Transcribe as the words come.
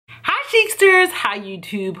Chicsters, hi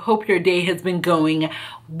YouTube, hope your day has been going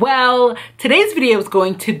well. Today's video is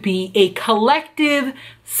going to be a collective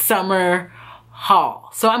summer haul.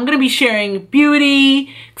 So I'm going to be sharing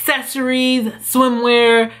beauty, accessories,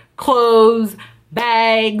 swimwear, clothes,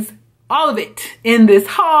 bags, all of it in this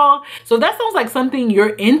haul. So if that sounds like something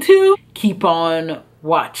you're into, keep on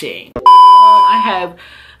watching. I'm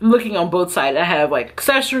looking on both sides. I have like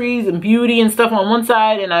accessories and beauty and stuff on one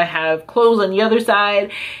side, and I have clothes on the other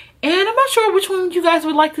side. And I'm not sure which one you guys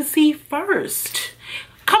would like to see first.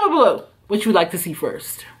 Comment below what you would like to see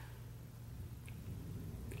first.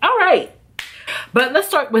 All right. But let's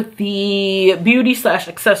start with the beauty /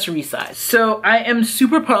 accessory side. So I am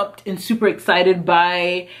super pumped and super excited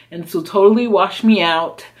by, and this will totally wash me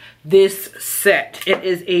out, this set. It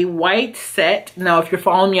is a white set. Now, if you're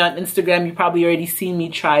following me on Instagram, you probably already seen me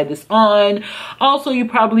try this on. Also, you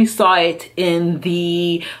probably saw it in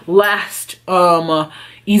the last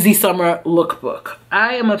Easy Summer lookbook.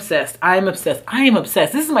 I am obsessed. I am obsessed. I am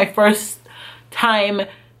obsessed. This is my first time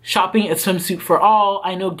shopping a swimsuit for all.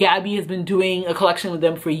 I know Gabby has been doing a collection with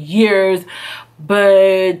them for years,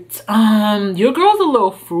 but your girl's a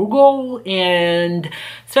little frugal, and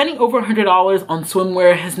spending over $100 on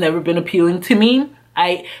swimwear has never been appealing to me.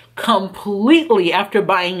 I completely, after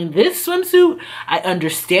buying this swimsuit, I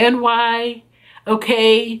understand why.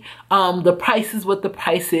 Okay, the price is what the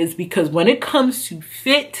price is, because when it comes to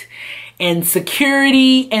fit and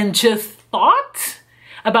security and just thought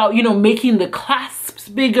about, you know, making the clasps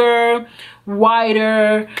bigger,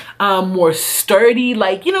 wider, more sturdy,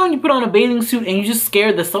 like, you know, when you put on a bathing suit and you're just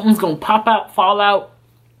scared that something's gonna pop out, fall out.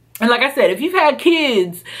 And like I said, if you've had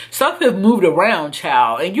kids, stuff have moved around,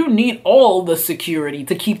 child, and you need all the security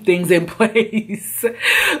to keep things in place.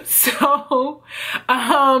 So,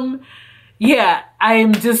 yeah, I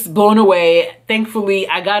am just blown away. Thankfully,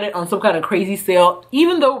 I got it on some kind of crazy sale,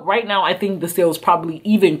 even though right now I think the sale is probably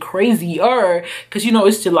even crazier because, you know,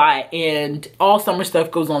 it's July and all summer stuff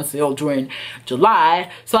goes on sale during July.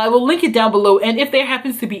 So I will link it down below. And if there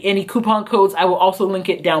happens to be any coupon codes, I will also link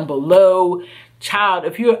it down below. Child,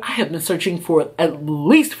 I have been searching for at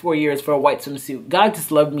least 4 years for a white swimsuit. God just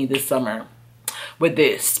loved me this summer with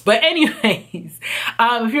this. But anyways,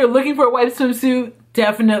 if you're looking for a white swimsuit,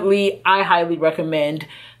 definitely, I highly recommend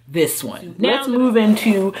this one. Now let's move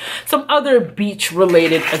into some other beach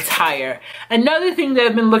related attire. Another thing that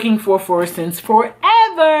I've been looking for since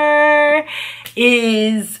forever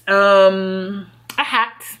is a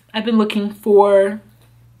hat. I've been looking for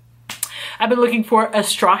a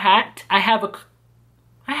straw hat. I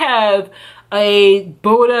have a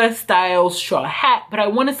Boda style straw hat, but I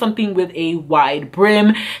wanted something with a wide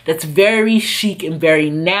brim that's very chic and very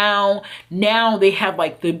now they have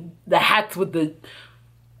like the hats with the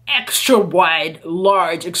extra wide,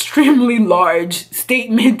 large, extremely large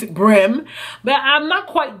statement brim, but I'm not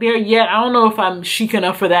quite there yet. I don't know if I'm chic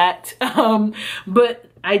enough for that, but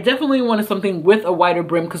I definitely wanted something with a wider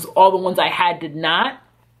brim because all the ones I had did not.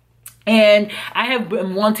 And I have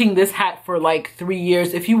been wanting this hat for like 3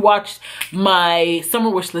 years. If you watched my summer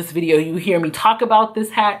wish list video, you hear me talk about this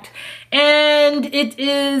hat. And it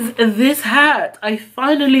is this hat. I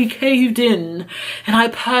finally caved in and I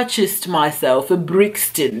purchased myself a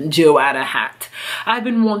Brixton Joanna hat. I've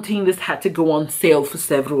been wanting this hat to go on sale for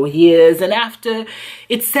several years, and after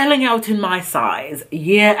it's selling out in my size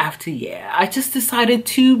year after year, I just decided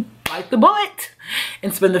to bite the bullet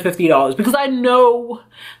and spend the $50 because I know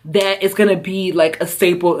that it's gonna be like a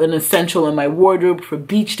staple and essential in my wardrobe for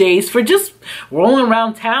beach days, for just rolling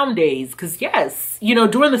around town days. Because yes, you know,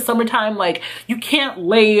 during the summertime, like, you can't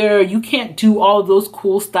layer, you can't do all of those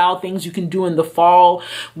cool style things you can do in the fall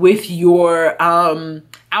with your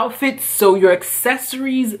outfits. So your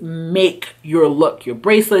accessories make your look, your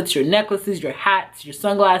bracelets, your necklaces, your hats, your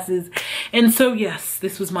sunglasses. And so yes,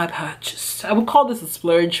 this was my purchase. I would call this a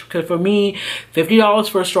splurge because for me, $50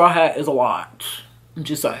 for a straw hat is a lot. I'm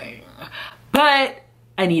just saying. But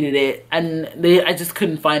I needed it, and I just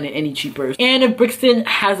couldn't find it any cheaper. And if Brixton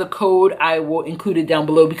has a code, I will include it down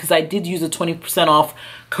below because I did use a 20% off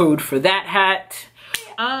code for that hat.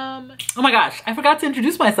 Oh my gosh, I forgot to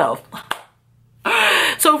introduce myself.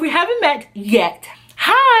 So if we haven't met yet,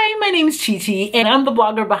 hi, my name is Chi Chi, and I'm the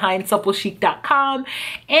blogger behind SuppleChic.com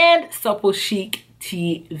and SuppleChic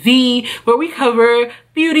TV, where we cover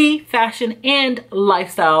beauty, fashion, and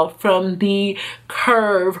lifestyle from the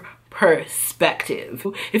curve perspective.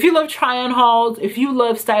 If you love try-on hauls, if you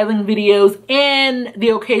love styling videos and the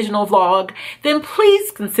occasional vlog, then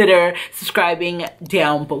please consider subscribing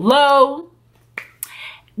down below.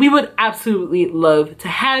 We would absolutely love to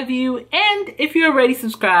have you. And if you're already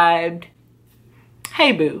subscribed,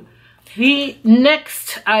 hey boo, The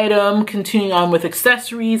next item, continuing on with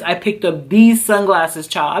accessories, I picked up these sunglasses,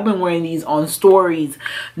 child. I've been wearing these on stories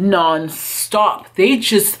non-stop. They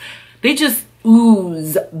just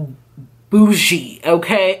ooze bougie,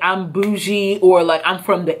 okay? I'm bougie, or like I'm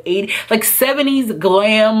from the 80s, like 70s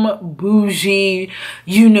glam bougie,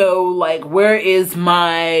 you know, like where is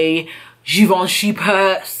my Givenchy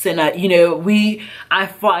purse? And you know, I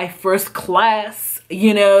fly first class,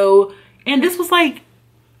 you know, and this was like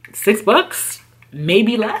 $6,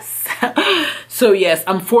 maybe less. So yes,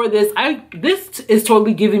 I'm for this. This is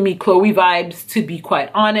totally giving me Chloe vibes, to be quite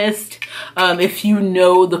honest. If you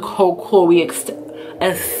know the whole Chloe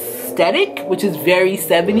aesthetic, which is very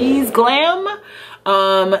 70s glam,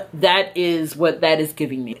 that is what that is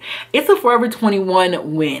giving me. It's a Forever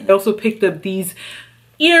 21 win. I also picked up these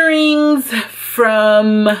earrings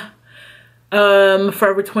from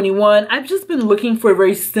Forever 21. I've just been looking for a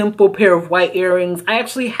very simple pair of white earrings. I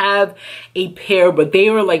actually have a pair, but they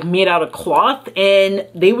were like made out of cloth and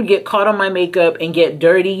they would get caught on my makeup and get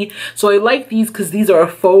dirty. So I like these because these are a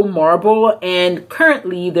faux marble, and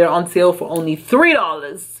currently they're on sale for only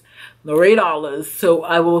 $3. So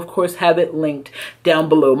I will of course have it linked down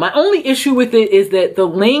below. My only issue with it is that the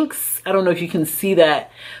links, I don't know if you can see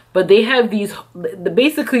that, but they have these,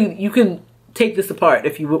 basically you can take this apart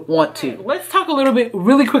if you want to. Let's talk a little bit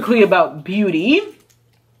really quickly about beauty.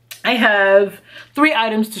 I have 3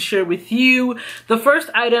 items to share with you. The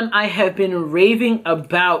first item I have been raving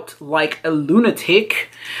about like a lunatic.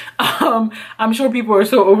 I'm sure people are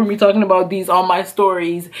so over me talking about these on my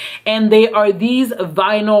stories, and they are these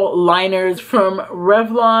vinyl liners from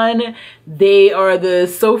Revlon. They are the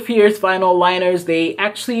So Fierce vinyl liners. They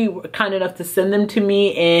actually were kind enough to send them to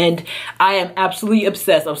me, and I am absolutely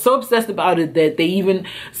obsessed. I'm so obsessed about it that they even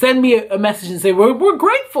send me a message and say, we're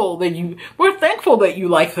grateful that we're thankful that you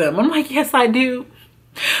like them. I'm like, yes, I do.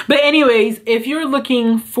 But anyways, if you're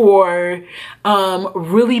looking for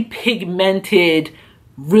really pigmented,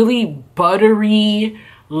 really buttery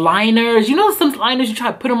liners, you know, some liners you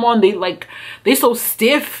try to put them on, they so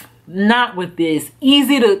stiff. Not with this.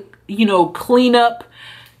 Easy to, you know, clean up.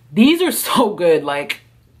 These are so good. Like,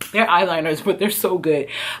 they're eyeliners, but they're so good.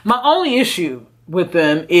 My only issue with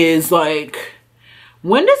them is like,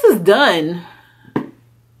 when this is done,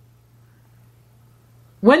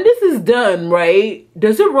 right,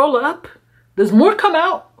 does it roll up? Does more come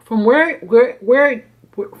out from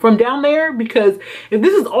from down there? Because if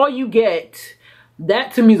this is all you get,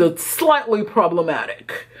 that to me is slightly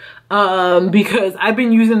problematic. Because I've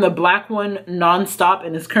been using the black one non-stop,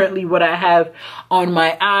 and it's currently what I have on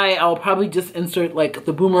my eye. I'll probably just insert like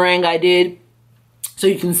the boomerang I did so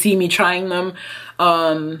you can see me trying them.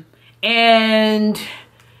 And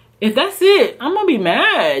if that's it, I'm gonna be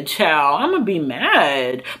mad, child. I'm gonna be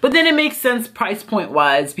mad. But then it makes sense price point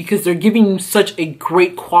wise, because they're giving you such a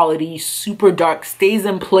great quality, super dark, stays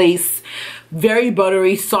in place, very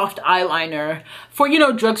buttery, soft eyeliner for, you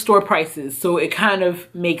know, drugstore prices. So it kind of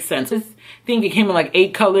makes sense. I think it came in like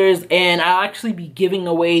 8 colors, and I'll actually be giving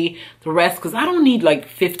away the rest because I don't need like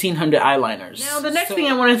 1,500 eyeliners. Now, the next thing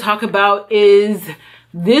I want to talk about is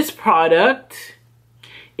this product.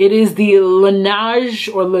 It is the Laneige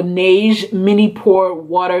Mini Pore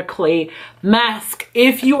Water Clay Mask.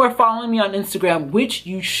 If you are following me on Instagram, which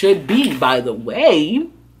you should be, by the way,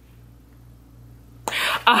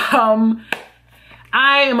 I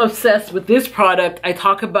am obsessed with this product. I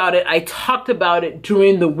talked about it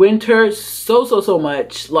during the winter so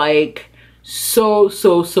much. Like, so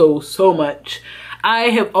much. I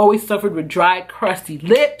have always suffered with dry, crusty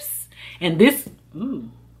lips, and this, ooh.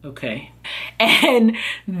 Okay, and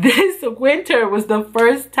this winter was the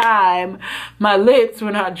first time my lips were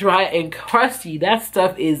not dry and crusty. That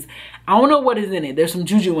stuff is, I don't know what is in it. There's some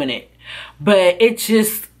juju in it, but it's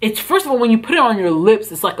first of all, when you put it on your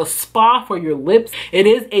lips, it's like a spa for your lips. It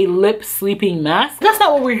is a lip sleeping mask. That's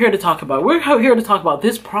not what we're here to talk about. We're here to talk about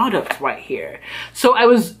this product right here. So I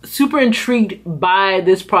was super intrigued by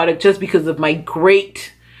this product just because of my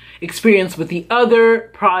great experience with the other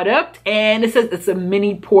product, and it says it's a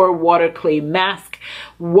mini pore water clay mask,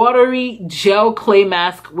 watery gel clay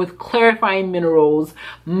mask with clarifying minerals,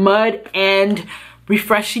 mud, and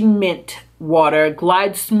refreshing mint water,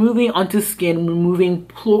 glides smoothly onto skin, removing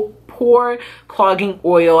pore clogging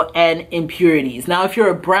oil and impurities. Now, if you're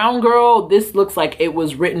a brown girl, this looks like it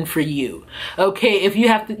was written for you. Okay, if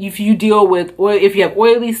you deal with oil, if you have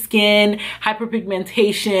oily skin,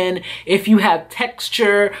 hyperpigmentation, if you have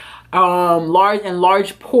texture,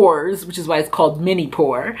 large pores, which is why it's called mini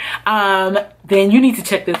pore, then you need to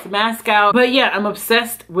check this mask out. But yeah, I'm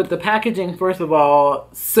obsessed with the packaging. First of all,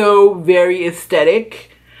 so very aesthetic,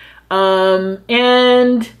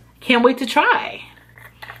 and can't wait to try.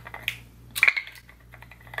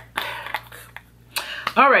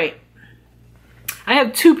 All right, I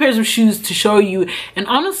have 2 pairs of shoes to show you, and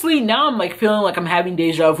honestly now I'm like feeling like I'm having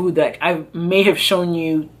deja vu that I may have shown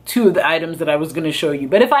you 2 of the items that I was going to show you,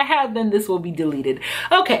 but if I have, then this will be deleted.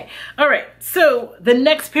 Okay, all right, so the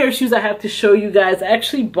next pair of shoes I have to show you guys, I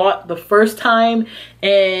actually bought the first time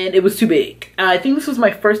and it was too big. I think this was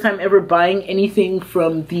my first time ever buying anything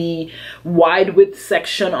from the wide width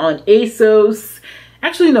section on ASOS.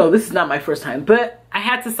 Actually, no, this is not my first time, but I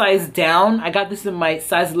had to size down. I got this in my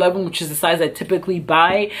size 11, which is the size I typically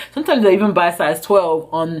buy. Sometimes I even buy size 12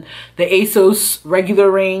 on the ASOS regular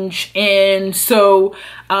range. And so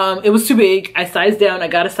it was too big. I sized down. I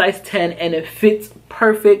got a size 10 and it fits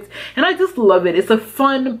perfect. And I just love it. It's a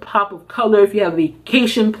fun pop of color if you have a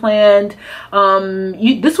vacation planned.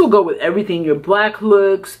 This will go with everything. Your black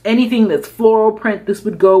looks, anything that's floral print, this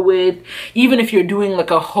would go with. Even if you're doing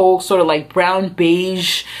like a whole sort of like brown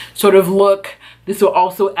beige sort of look, this will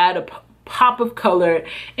also add a pop of color.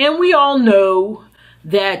 And we all know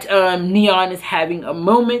that neon is having a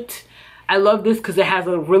moment. I love this because it has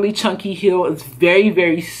a really chunky heel. It's very,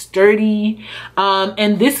 very sturdy.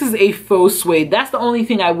 And this is a faux suede. That's the only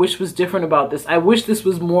thing I wish was different about this. I wish this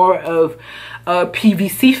was more of a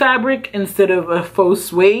PVC fabric instead of a faux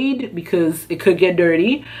suede because it could get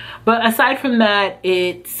dirty. But aside from that,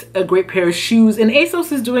 it's a great pair of shoes. And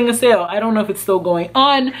ASOS is doing a sale. I don't know if it's still going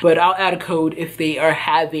on, but I'll add a code if they are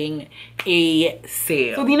having a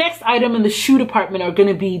sale. So the next item in the shoe department are going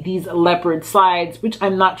to be these leopard slides, which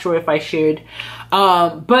I'm not sure if I shared,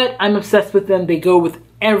 but I'm obsessed with them. They go with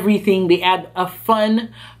everything. They add a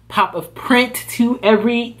fun pop of print to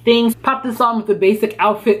everything. Pop this on with a basic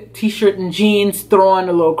outfit, t-shirt and jeans, throw on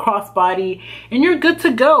a little crossbody, and you're good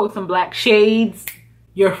to go. Some black shades,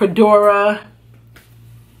 your fedora.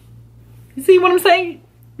 You see what I'm saying?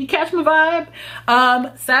 You catch my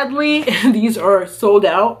vibe? Sadly, these are sold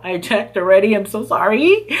out. I checked already. I'm so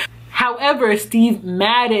sorry. However, Steve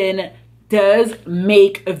Madden does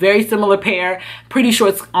make a very similar pair. Pretty sure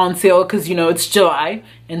it's on sale because, you know, it's July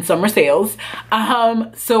and summer sales.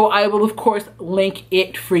 So I will, of course, link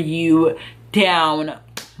it for you down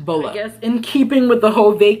below. I guess in keeping with the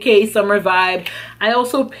whole vacay summer vibe, I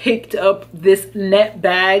also picked up this net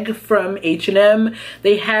bag from H&M.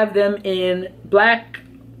 They have them in black,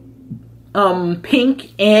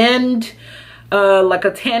 pink, and like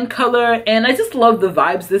a tan color, and I just love the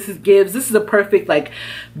vibes this gives. This is a perfect like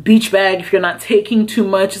beach bag if you're not taking too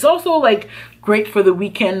much. It's also like great for the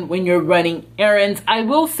weekend when you're running errands. I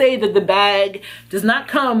will say that the bag does not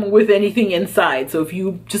come with anything inside, so if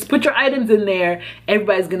you just put your items in there,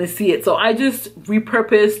 everybody's gonna see it. So I just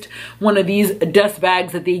repurposed one of these dust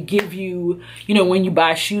bags that they give you, you know, when you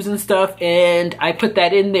buy shoes and stuff, and I put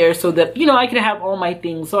that in there so that, you know, I can have all my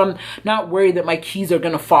things, so I'm not worried that my keys are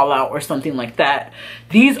gonna fall out or something like that.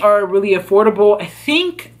 These are really affordable. I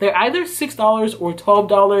think they're either $6 or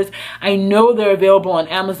 $12. I know they're available on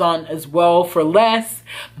Amazon as well for less,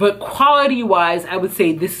 but quality wise, I would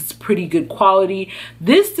say this is pretty good quality.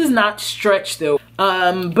 This does not stretch though,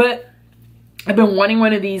 but I've been wanting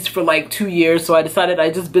one of these for like 2 years, so I decided I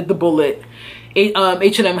just bit the bullet.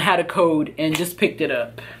 H&M had a code and just picked it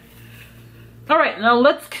up. All right, now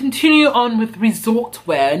let's continue on with resort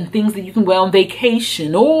wear and things that you can wear on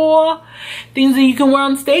vacation, or things that you can wear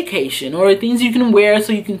on staycation, or things you can wear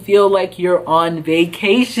so you can feel like you're on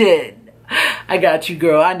vacation. I got you,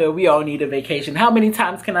 girl. I know we all need a vacation. How many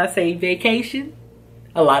times can I say vacation?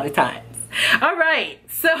 A lot of times. All right,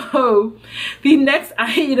 so the next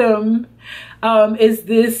item is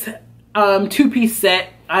this two-piece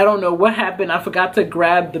set. I don't know what happened. I forgot to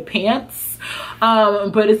grab the pants.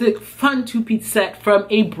 But it's a fun two-piece set from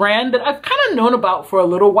a brand that I've kind of known about for a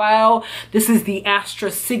little while. This is the Astra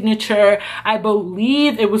Signature. I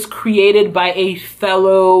believe it was created by a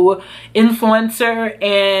fellow influencer,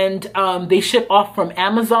 and they ship off from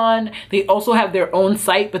Amazon. They also have their own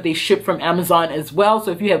site, but they ship from Amazon as well.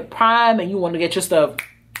 So if you have Prime and you want to get your stuff,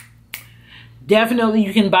 definitely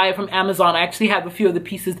you can buy it from Amazon. I actually have a few of the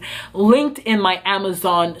pieces linked in my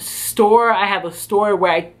Amazon store. I have a store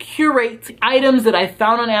where I curate items that I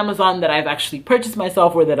found on Amazon that I've actually purchased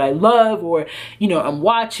myself, or that I love, or, you know, I'm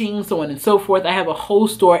watching, so on and so forth. I have a whole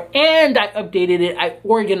store, and I updated it. I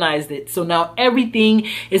organized it. So now everything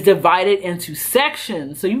is divided into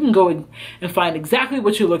sections. So you can go and find exactly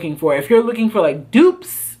what you're looking for. If you're looking for like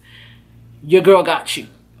dupes, your girl got you.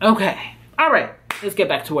 Okay. All right. Let's get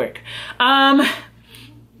back to work.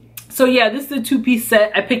 So yeah, this is a two-piece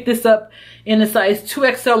set. I picked this up in a size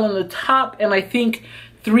 2XL on the top, and I think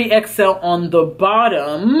 3XL on the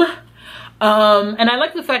bottom. And I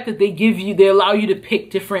like the fact that they allow you to pick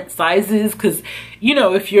different sizes, because, you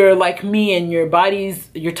know, if you're like me and your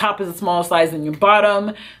top is a smaller size than your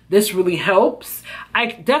bottom, this really helps. I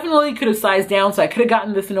definitely could have sized down, so I could have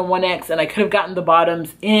gotten this in a 1X and I could have gotten the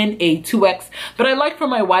bottoms in a 2X, but I like for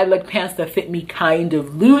my wide leg pants that fit me kind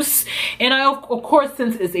of loose. And of course,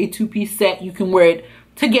 since it's a 2-piece set, you can wear it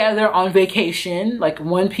together on vacation, like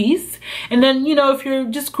one piece. And then, you know, if you're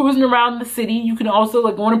just cruising around the city, you can also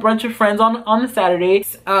like go on a brunch with friends on a Saturday.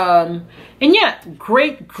 And yeah,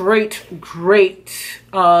 great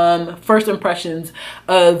first impressions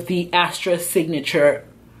of the Astra Signature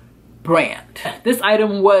brand. This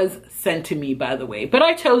item was sent to me, by the way, but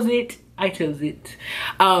I chose it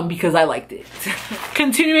because I liked it.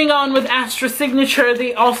 Continuing on with Astra Signature,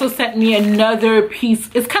 they also sent me another piece.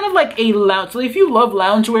 It's kind of like a lounge. So if you love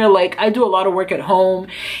loungewear, like I do a lot of work at home,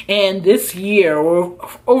 and this year, or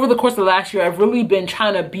over the course of last year, I've really been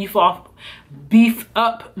trying to beef up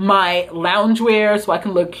my loungewear so I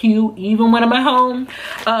can look cute even when I'm at home.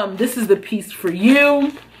 This is the piece for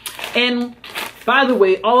you. And by the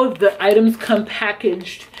way, all of the items come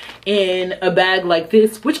packaged in a bag like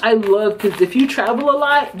this, which I love, because if you travel a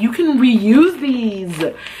lot, you can reuse these.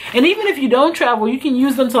 And even if you don't travel, you can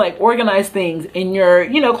use them to like organize things in your,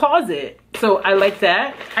 you know, closet. So I like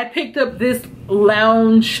that. I picked up this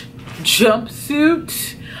lounge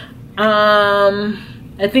jumpsuit.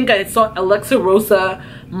 I think I saw Alexa Rosa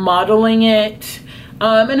modeling it.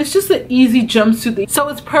 And it's just an easy jumpsuit. So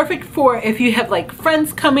it's perfect for if you have like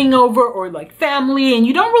friends coming over or like family and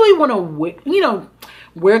you don't really want to, you know,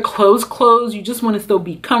 wear clothes. You just want to still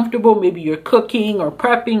be comfortable. Maybe you're cooking or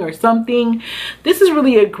prepping or something. This is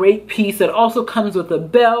really a great piece. It also comes with a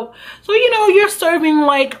belt. So, you know, you're serving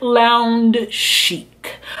like lounge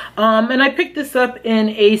chic. And I picked this up in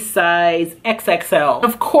a size XXL.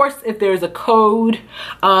 Of course, if there's a code,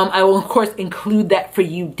 I will of course include that for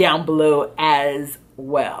you down below as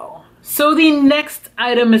well. So the next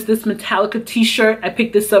item is this Metallica t-shirt. I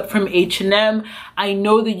picked this up from H&M. I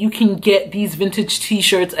know that you can get these vintage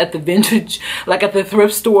t-shirts at the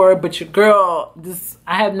thrift store, but your girl,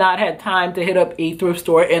 I have not had time to hit up a thrift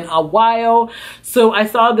store in a while. So I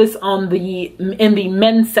saw this in the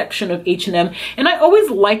men's section of H&M, and I always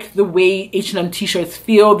like the way H&M t-shirts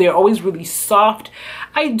feel. They're always really soft.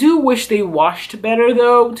 I do wish they washed better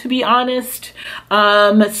though, to be honest.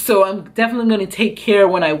 So I'm definitely going to take care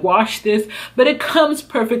when I wash this, but it comes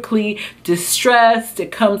perfectly distressed.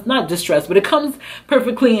 It comes, not distressed, but it comes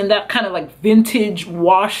perfectly in that kind of like vintage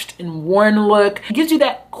washed and worn look. It gives you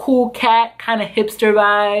that cool cat kind of hipster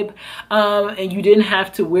vibe. And you didn't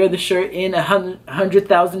have to wear the shirt in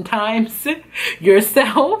 100,000 times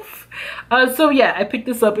yourself. So yeah, I picked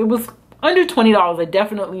this up. It was under $20, I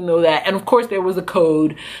definitely know that. And of course there was a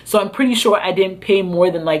code, so I'm pretty sure I didn't pay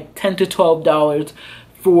more than like $10 to $12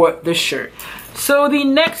 for the shirt. So the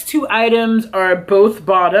next two items are both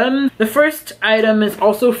bottoms. The first item is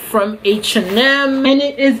also from H&M, and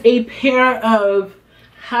it is a pair of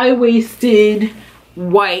high-waisted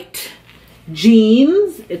white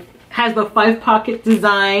jeans. It has the 5-pocket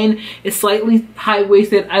design. It's slightly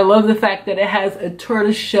high-waisted. I love the fact that it has a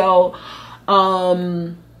tortoiseshell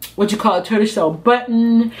tortoiseshell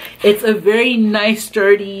button. It's a very nice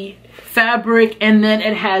sturdy fabric, and then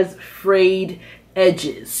it has frayed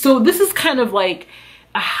edges. So this is kind of like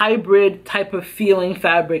a hybrid type of feeling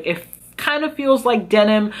fabric. It kind of feels like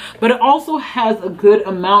denim, but it also has a good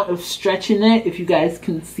amount of stretch in it, if you guys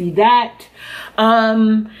can see that.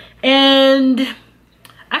 And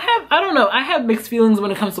I have mixed feelings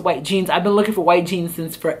when it comes to white jeans. I've been looking for white jeans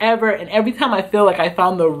since forever, and every time I feel like I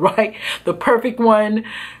found the perfect one,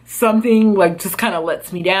 something like just kind of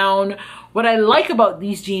lets me down. What I like about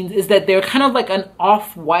these jeans is that they're kind of like an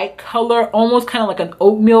off-white color, almost kind of like an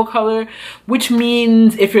oatmeal color, which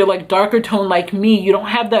means if you're like darker tone like me, you don't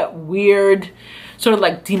have that weird sort of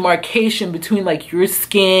like demarcation between like your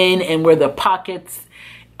skin and where the pockets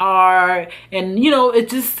are. And you know,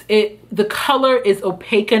 the color is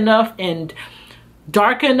opaque enough and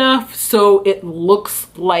dark enough so it looks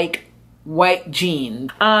like white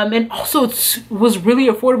jeans. And also it was really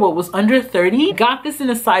affordable. It was under 30. Got this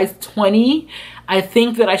in a size 20. I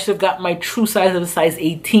think that I should have got my true size of a size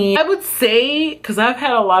 18. I would say, because I've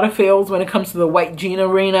had a lot of fails when it comes to the white jean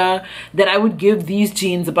arena, that I would give these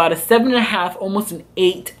jeans about a 7.5, almost an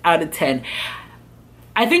 8 out of 10.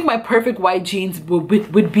 I think my perfect white jeans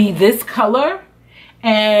would be this color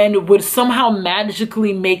and would somehow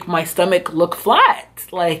magically make my stomach look flat.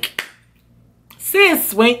 Like,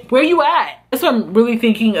 sis, where you at? That's why I'm really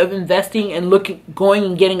thinking of investing and going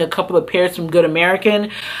and getting a couple of pairs from Good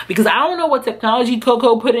American, because I don't know what technology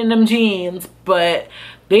Coco put in them jeans, but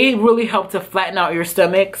they really help to flatten out your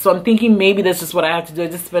stomach. So I'm thinking maybe that's just what I have to do.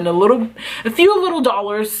 Just spend a few little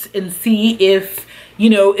dollars and see if, you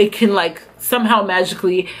know, it can like somehow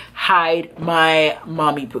magically hide my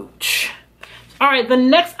mommy pooch. All right, the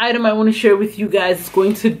next item I want to share with you guys is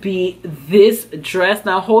going to be this dress.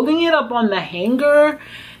 Now, holding it up on the hanger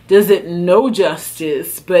does it no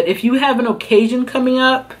justice, but if you have an occasion coming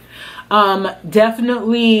up,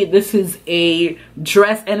 definitely this is a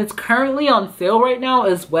dress, and it's currently on sale right now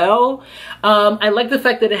as well. I like the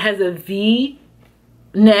fact that it has a V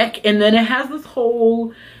neck, and then it has this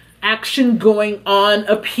whole action going on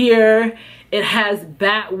up here. It has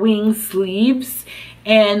bat wing sleeves.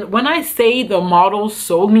 And when I say the model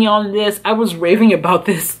sold me on this, I was raving about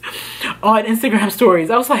this on Instagram stories.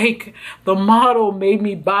 I was like, the model made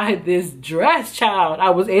me buy this dress, child. I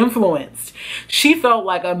was influenced. She felt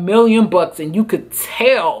like $1,000,000, and you could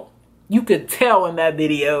tell in that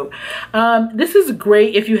video. This is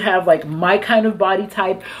great if you have like my kind of body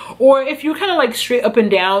type, or if you're kind of like straight up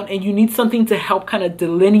and down and you need something to help kind of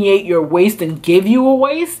delineate your waist and give you a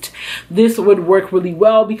waist. This would work really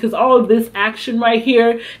well because all of this action right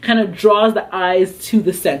here kind of draws the eyes to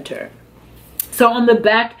the center. So on the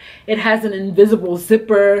back, it has an invisible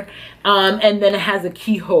zipper, and then it has a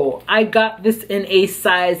keyhole. I got this in a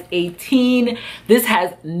size 18. This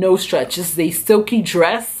has no stretch. This is a silky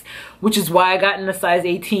dress, which is why I got in a size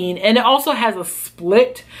 18. And it also has a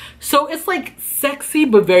split. So it's like sexy,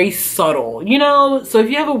 but very subtle, you know? So if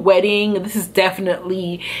you have a wedding, this is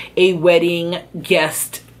definitely a wedding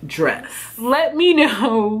guest dress. Let me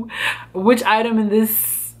know which item in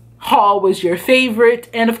this haul was your favorite,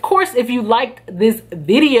 and of course, if you liked this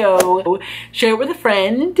video, share it with a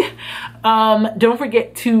friend. Don't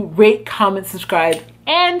forget to rate, comment, subscribe,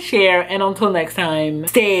 and share, and until next time,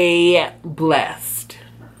 stay blessed.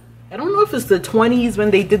 I don't know if it's the 20s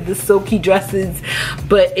when they did the silky dresses,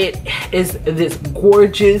 but it is this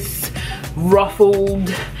gorgeous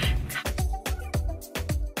ruffled